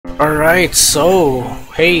Alright, so,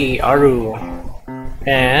 hey Aru,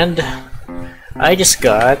 and I just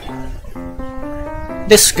got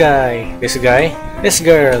this guy, this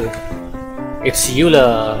girl. It's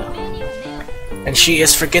Eula, and she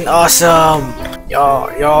is freaking awesome!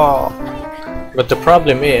 Yo. But the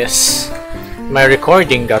problem is, my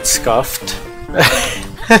recording got scuffed.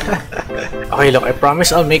 Okay, look, I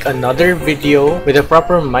promise I'll make another video with a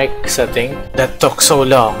proper mic setting. That took so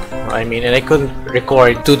long. I mean, and I couldn't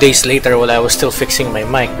record 2 days later while I was still fixing my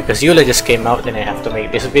mic because Eula just came out and I have to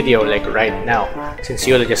make this video like right now since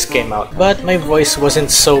Eula just came out. But my voice wasn't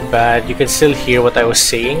so bad. You can still hear what I was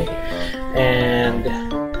saying. And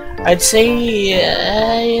I'd say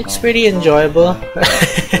it's pretty enjoyable.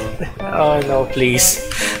 Oh no, please.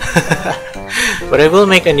 But I will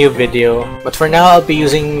make a new video. But for now, I'll be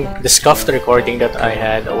using the scuffed recording that I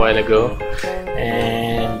had a while ago.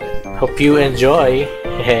 And hope you enjoy.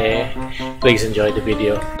 Please enjoy the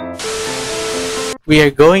video. We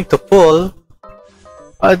are going to pull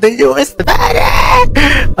on the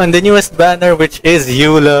newest banner, which is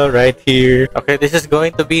Eula right here. Okay, this is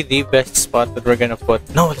going to be the best spot that we're gonna put.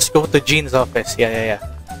 No, let's go to Jean's office. Yeah.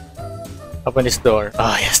 Open this door.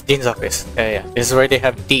 Oh yes, Jean's office. Yeah. This is where they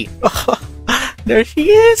have tea. There she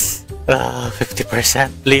is!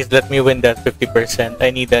 50%. Please let me win that 50%. I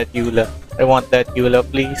need that Eula. I want that Eula,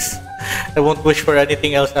 please. I won't wish for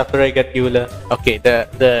anything else after I get Eula. Okay,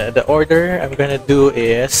 the order I'm gonna do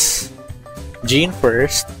is Jean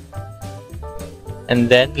first, and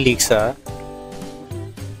then Lisa,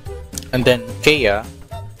 and then Kea,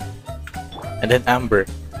 and then Amber,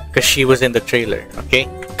 because she was in the trailer. Okay.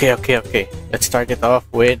 Let's start it off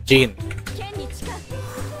with Jean.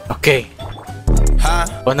 Okay.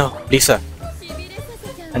 Oh no, Lisa.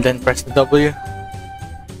 And then press the W.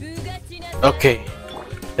 Okay.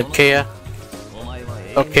 Then Kea.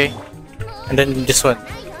 Okay. And then this one.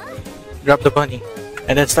 Grab the bunny.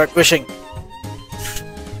 And then start pushing.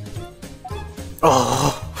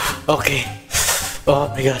 Oh, okay. Oh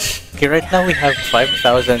my gosh. Okay, right now we have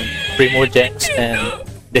 5,000 Primo Gems and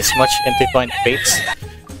this much intertwined fates.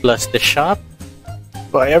 Plus the shop.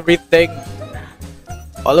 Buy everything.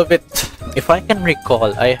 All of it. If I can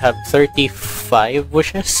recall, I have 35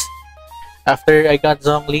 wishes after I got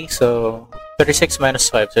Zhongli, so 36 minus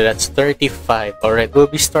 5, so that's 35. Alright, we'll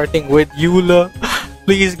be starting with Eula.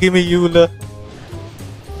 Please give me Eula.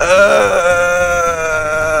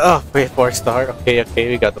 Oh, wait, 4-star. Okay,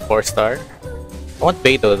 we got the 4-star. I want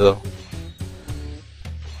Beidou though.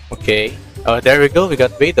 Okay. Oh, there we go, we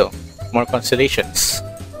got Beidou. More constellations.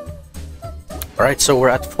 Alright, so we're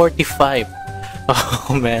at 45.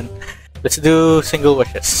 Oh man. Let's do single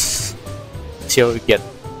wishes. See what we get.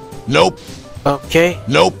 Nope. Okay.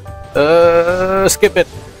 Nope. Skip it.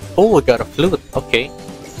 Oh, we got a flute. Okay.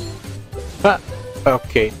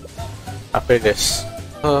 Okay. After this.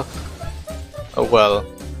 Oh well.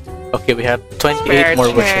 Okay, we have 28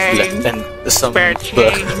 more wishes left and some.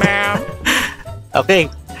 Okay.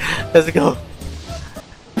 Let's go.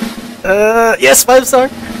 Yes, 5-star.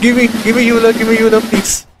 Give me Eula,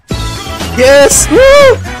 please. Yes!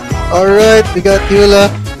 Woo! Alright, we got Eula.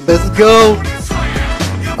 Let's go!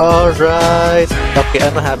 Alright. Okay,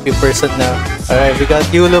 I'm a happy person now. Alright, we got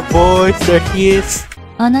Eula, boys. There he is.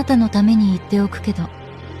 あなたのために言っておくけど、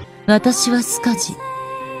私はスカジ、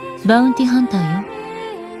バウンティハンターよ。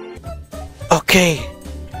Okay,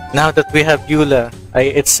 now that we have Eula,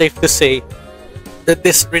 it's safe to say that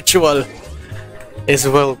this ritual is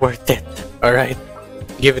well worth it. Alright,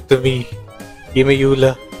 give it to me. Give me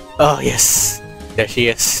Eula. Oh yes, there she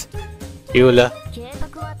is. Eula.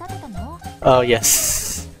 Oh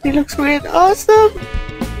yes. She looks weird awesome.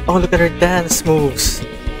 Oh, look at her dance moves.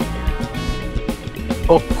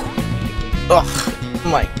 Oh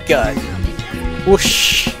my god.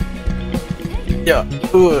 Whoosh. Yeah.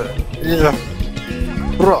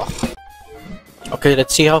 Okay,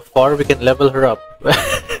 let's see how far we can level her up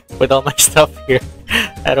with all my stuff here.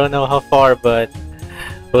 I don't know how far, but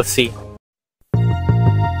we'll see.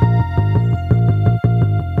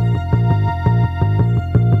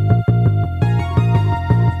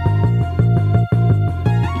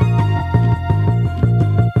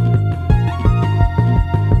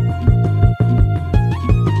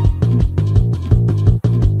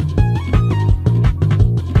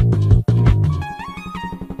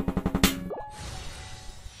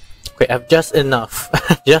 Okay, I have just enough.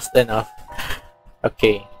 Just enough.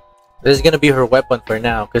 Okay. This is gonna be her weapon for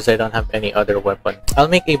now because I don't have any other weapon. I'll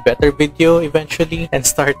make a better video eventually and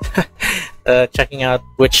start checking out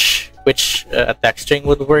which which attack string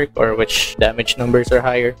would work or which damage numbers are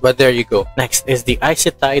higher, but there you go. Next is the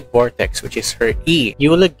Icy Tide Vortex, which is her E.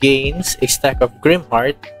 Eula gains a stack of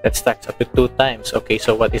Grimheart that stacks up to 2 times. Okay,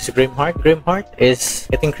 so what is Grimheart? Grimheart is,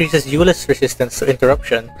 it increases Eula's resistance to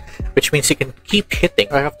interruption, which means you can keep hitting.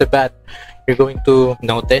 Right off the bat, you're going to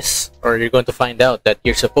notice, or you're going to find out that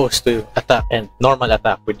you're supposed to attack and normal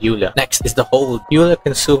attack with Eula. Next is the Hold. Eula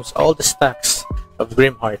consumes all the stacks of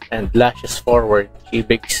Grimheart and lashes forward. She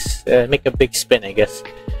make a big spin, I guess.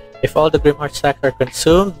 If all the Grimheart stacks are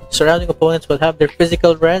consumed, surrounding opponents will have their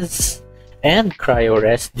physical res and cryo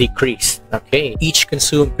res decreased. Okay, each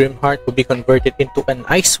consumed Grimheart will be converted into an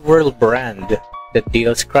Ice Whirl brand that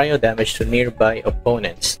deals cryo damage to nearby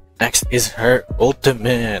opponents. Next is her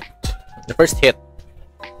ultimate. The first hit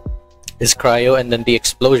is cryo, and then the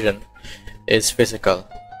explosion is physical.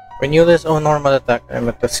 When Eula's own normal attack, I'm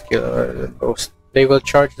at the skill post. They will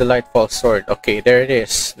charge the Lightfall Sword. Okay, there it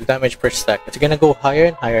is. The damage per stack. It's gonna go higher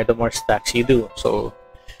and higher the more stacks you do. So,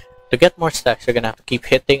 to get more stacks, you're gonna have to keep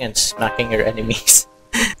hitting and smacking your enemies.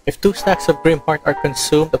 If 2 stacks of Grimheart are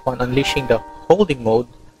consumed upon unleashing the holding mode,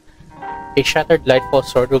 a Shattered Lightfall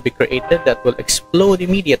Sword will be created that will explode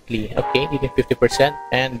immediately. Okay, dealing 50%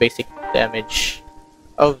 and basic damage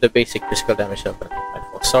of the basic physical damage of a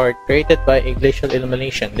Lightfall Sword created by a Glacial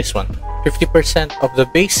Illumination. This one. 50% of the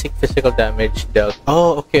basic physical damage dealt.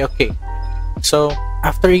 Oh, okay. So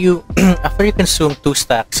after you consume 2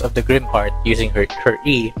 stacks of the Grimheart using her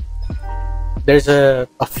E, there's a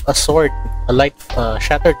sword, a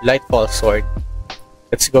Shattered Lightfall Sword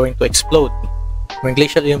that's going to explode. When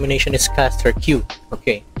Glacial Illumination is cast, her Q.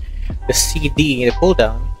 Okay. The CD, the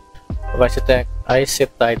cooldown of Icy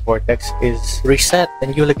Tide Vortex is reset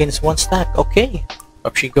and Eula gains 1 stack. Okay.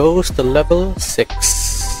 Up she goes to level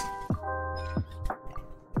 6.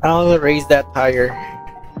 I'll raise that higher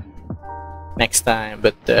next time,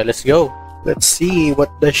 but let's go. Let's see, what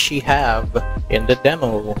does she have in the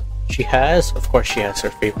demo? Of course she has her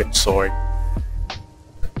favorite sword.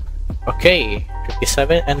 Okay,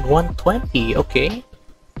 57 and 120, okay.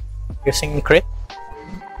 Guessing crit.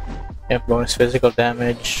 Yep, bonus physical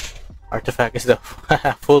damage. Artifact is the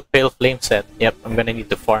full Pale Flame set. Yep, I'm gonna need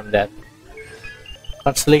to farm that.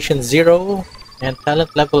 Constellation 0 and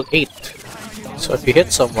talent level 8. So if you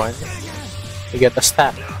hit someone, you get a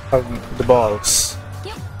stack of the balls.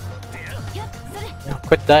 Yeah,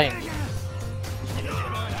 quit dying.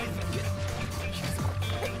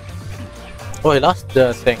 Oh, I lost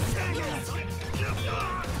the thing.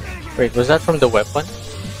 Wait, was that from the weapon?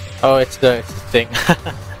 Oh, it's the thing.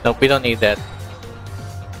 Nope, we don't need that.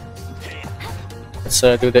 Let's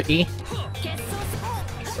do the E.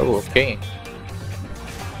 Oh, okay.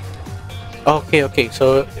 Okay,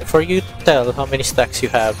 so for you to tell how many stacks you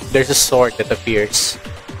have, there's a sword that appears.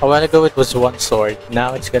 A while ago it was 1 sword,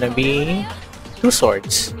 now it's gonna be 2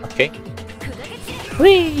 swords. Okay.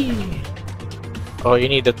 Whee! Oh, you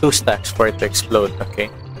need the 2 stacks for it to explode. Okay.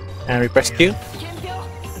 And we press Q.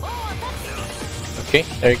 Okay,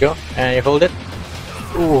 there you go. And you hold it.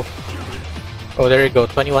 Ooh. Oh, there you go.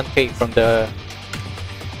 21k from the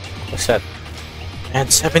set. And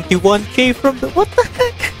 71k from the... What the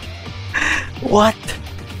heck? What?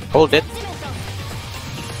 Hold it.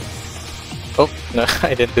 Oh, no,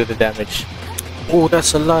 I didn't do the damage. Oh,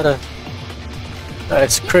 that's a lot of...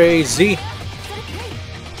 That's crazy.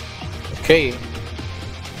 Okay.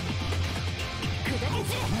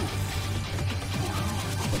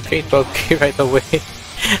 Okay, 12k right away.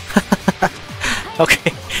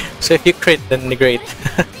 Okay, so if you crit, then great.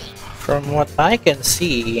 From what I can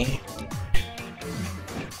see,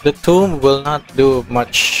 the tomb will not do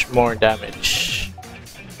much more damage.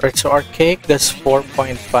 Right, so Archaic does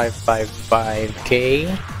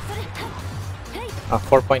 4.555k.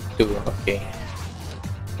 4.2, okay.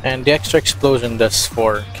 And the extra explosion does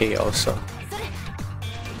 4k also.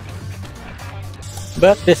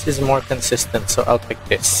 But this is more consistent, so I'll pick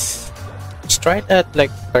this. Let's try it at like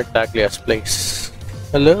Tartaglia's place.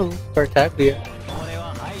 Hello, Tartaglia.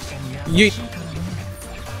 Yeet.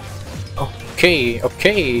 Okay.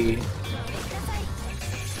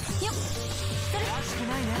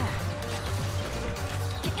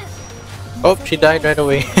 Oh, she died right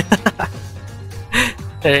away.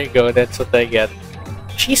 There you go, that's what I get.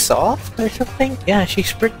 She's soft or something? Yeah,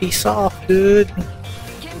 she's pretty soft, dude.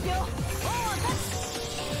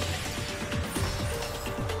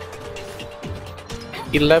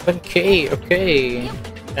 $11k, okay.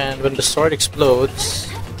 And when the sword explodes,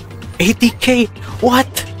 80k.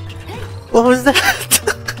 What? What was that?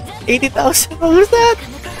 80,000. What was that?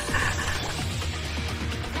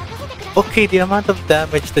 Okay, the amount of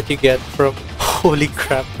damage that you get from... Holy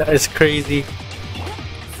crap, that is crazy.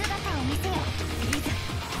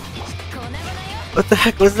 What the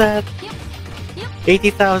heck was that?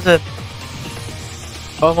 80,000.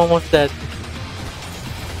 Oh, I'm almost dead.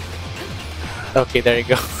 Okay, there you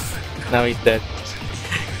go. Now he's dead.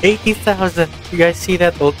 80,000. You guys see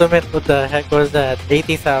that ultimate? What the heck was that?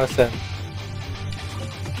 80,000.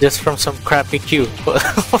 Just from some crappy queue.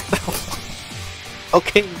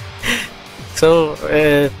 Okay. So,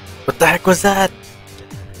 what the heck was that?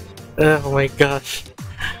 Oh my gosh.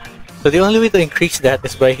 So the only way to increase that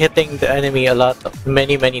is by hitting the enemy a lot,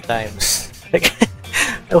 many times. Like,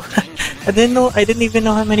 I didn't even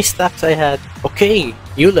know how many stacks I had. Okay,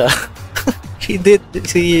 Eula. she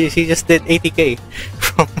just did 80k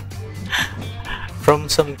from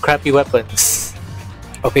some crappy weapons.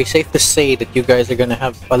 Okay, safe to say that you guys are gonna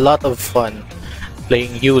have a lot of fun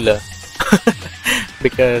playing Eula.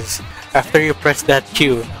 Because after you press that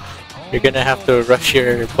Q, you're gonna have to rush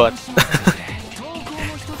your butt.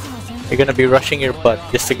 You're gonna be rushing your butt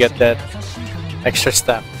just to get that extra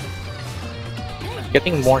stack.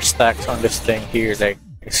 Getting more stacks on this thing here, like,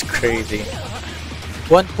 it's crazy.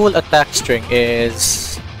 One full attack string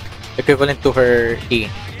is equivalent to her E.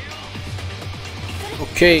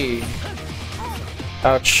 Okay.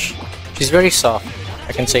 Ouch. She's very soft,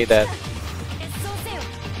 I can say that.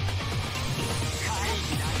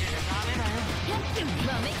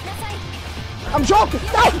 I'm joking!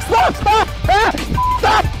 Stop! Stop! Stop!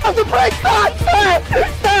 Stop! Stop the break! Stop!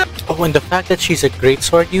 Stop! Oh, and the fact that she's a great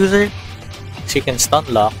sword user, she can stun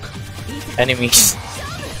lock enemies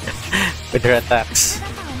with her attacks.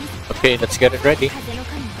 Okay, let's get it ready.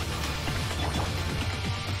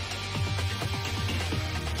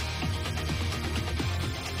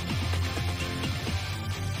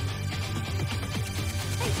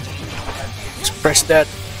 Let's press that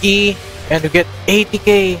E and we get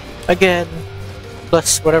 80k again.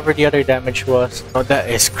 Plus whatever the other damage was. Oh, that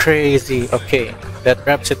is crazy. Okay, that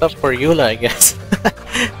wraps it up for Eula, I guess.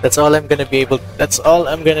 That's all I'm gonna be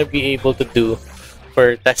able to do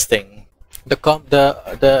for testing.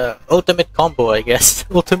 The ultimate combo, I guess.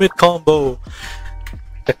 Ultimate combo.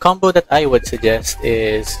 The combo that I would suggest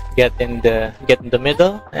is get in the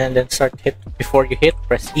middle and then start hit before you hit.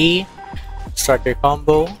 Press E. Start your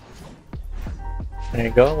combo. There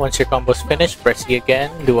you go. Once your combo's finished, press E again.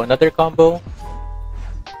 Do another combo.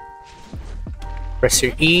 Press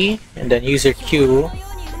your E and then use your Q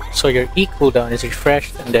so your E cooldown is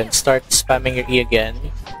refreshed, and then start spamming your E again.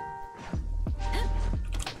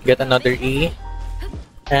 Get another E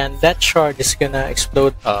and that shard is gonna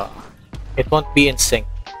explode. It won't be in sync.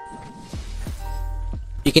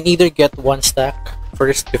 You can either get one stack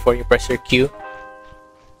first before you press your Q,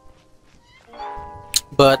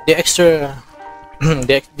 but the extra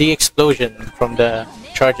the explosion from the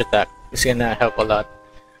charge attack is gonna help a lot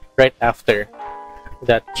right after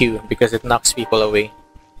that Q because it knocks people away.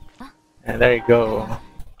 And there you go.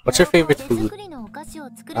 What's your favorite food?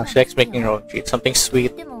 She likes making her own treats. Something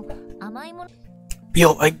sweet.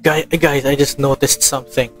 Yo, guys, I just noticed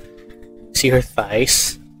something. See her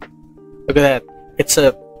thighs? Look at that. It's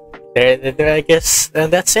a... There, I guess.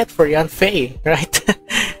 And that's it for Yanfei, right?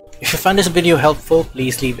 If you found this video helpful,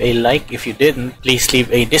 please leave a like. If you didn't, please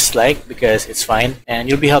leave a dislike because it's fine and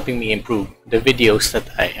you'll be helping me improve the videos that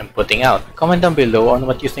I am putting out. Comment down below on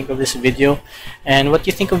what you think of this video and what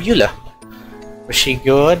you think of Eula. Was she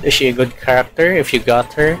good? Is she a good character? If you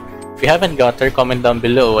got her. If you haven't got her, comment down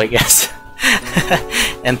below, I guess.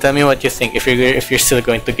 And tell me what you think, if you're still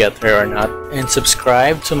going to get her or not. And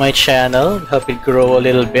subscribe to my channel, help it grow a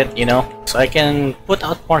little bit, you know, so I can put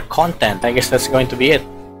out more content. I guess that's going to be it.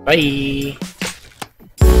 Bye!